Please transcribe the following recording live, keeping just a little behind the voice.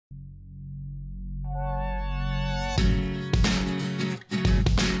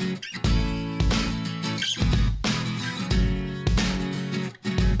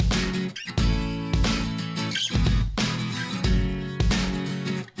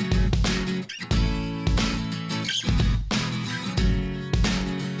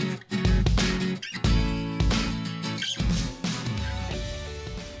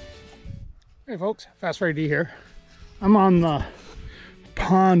Hey folks, Fast Freddy D here. I'm on the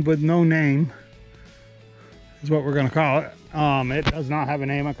pond with no name, is what we're gonna call it. It does not have a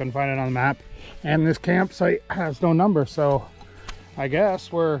name. I couldn't find it on the map. And this campsite has no number, so I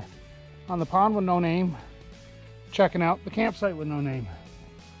guess we're on the pond with no name, checking out the campsite with no name.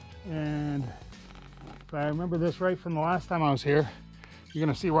 And if I remember this right from the last time I was here, you're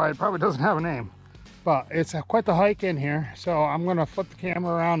gonna see why it probably doesn't have a name. But it's quite the hike in here, so I'm gonna flip the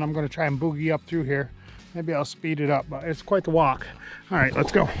camera around. I'm gonna try and boogie up through here. Maybe I'll speed it up, but it's quite the walk. All right,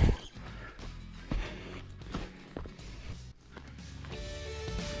 let's go.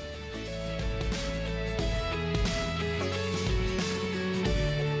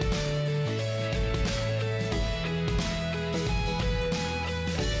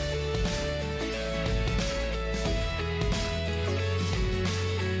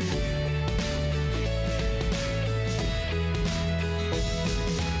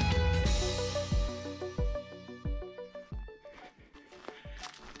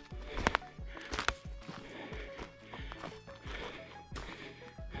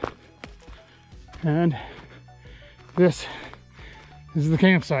 And this is the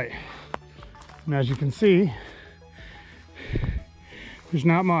campsite. And as you can see, there's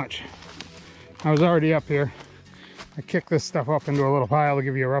not much. I was already up here. I kicked this stuff up into a little pile to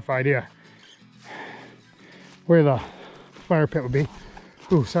give you a rough idea where the fire pit would be.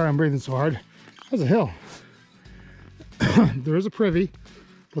 Ooh, sorry I'm breathing so hard. There's a hill. There is a privy.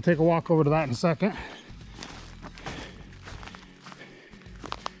 We'll take a walk over to that in a second.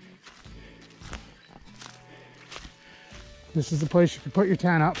 This is the place you can put your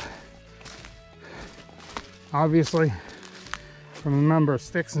tent up. Obviously, from the number of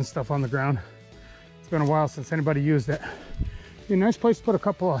sticks and stuff on the ground, it's been a while since anybody used it. Be a nice place to put a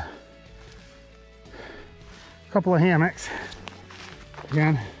couple of hammocks.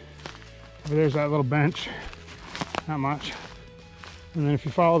 Again, over there's that little bench, not much. And then if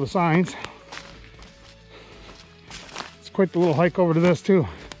you follow the signs, it's quite the little hike over to this too.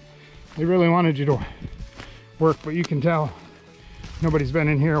 They really wanted you to work, but you can tell nobody's been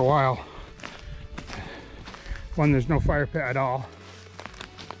in here a while. One, there's no fire pit at all.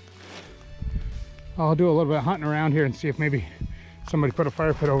 I'll do a little bit of hunting around here and see if maybe somebody put a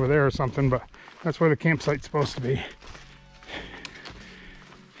fire pit over there or something, but that's where the campsite's supposed to be.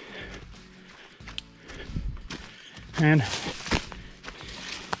 And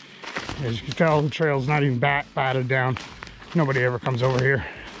as you can tell, the trail's not even batted down. Nobody ever comes over here.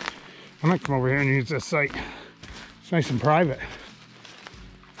 I might come over here and use this site. It's nice and private.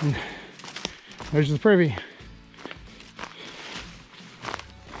 And there's the privy.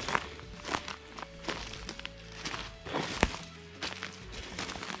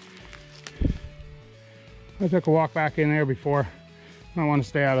 I took a walk back in there before. I don't want to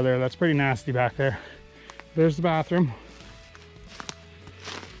stay out of there. That's pretty nasty back there. There's the bathroom.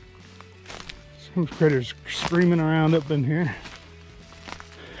 Some critters screaming around up in here.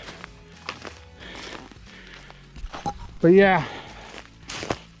 But yeah,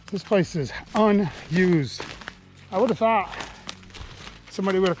 this place is unused. I would have thought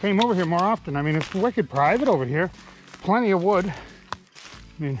somebody would have came over here more often. I mean, it's wicked private over here. Plenty of wood. I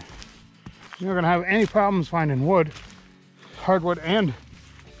mean, you're not gonna have any problems finding wood, hardwood, and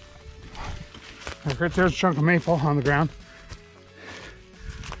right there's a chunk of maple on the ground.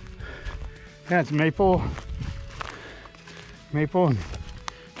 Yeah, it's maple and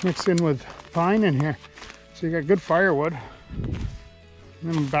mixed in with pine in here. So you got good firewood.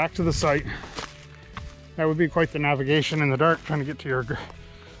 And then back to the site. That would be quite the navigation in the dark trying to get to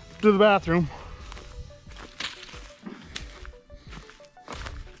the bathroom.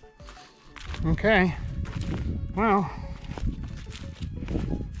 Okay, well,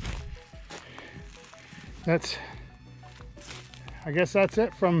 I guess that's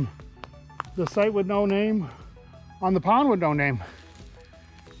it from the site with no name on the pond with no name.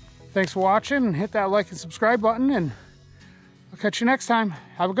 Thanks for watching, and hit that like and subscribe button, and I'll catch you next time.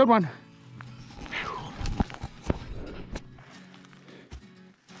 Have a good one.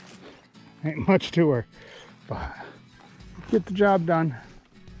 Ain't much to her, but get the job done.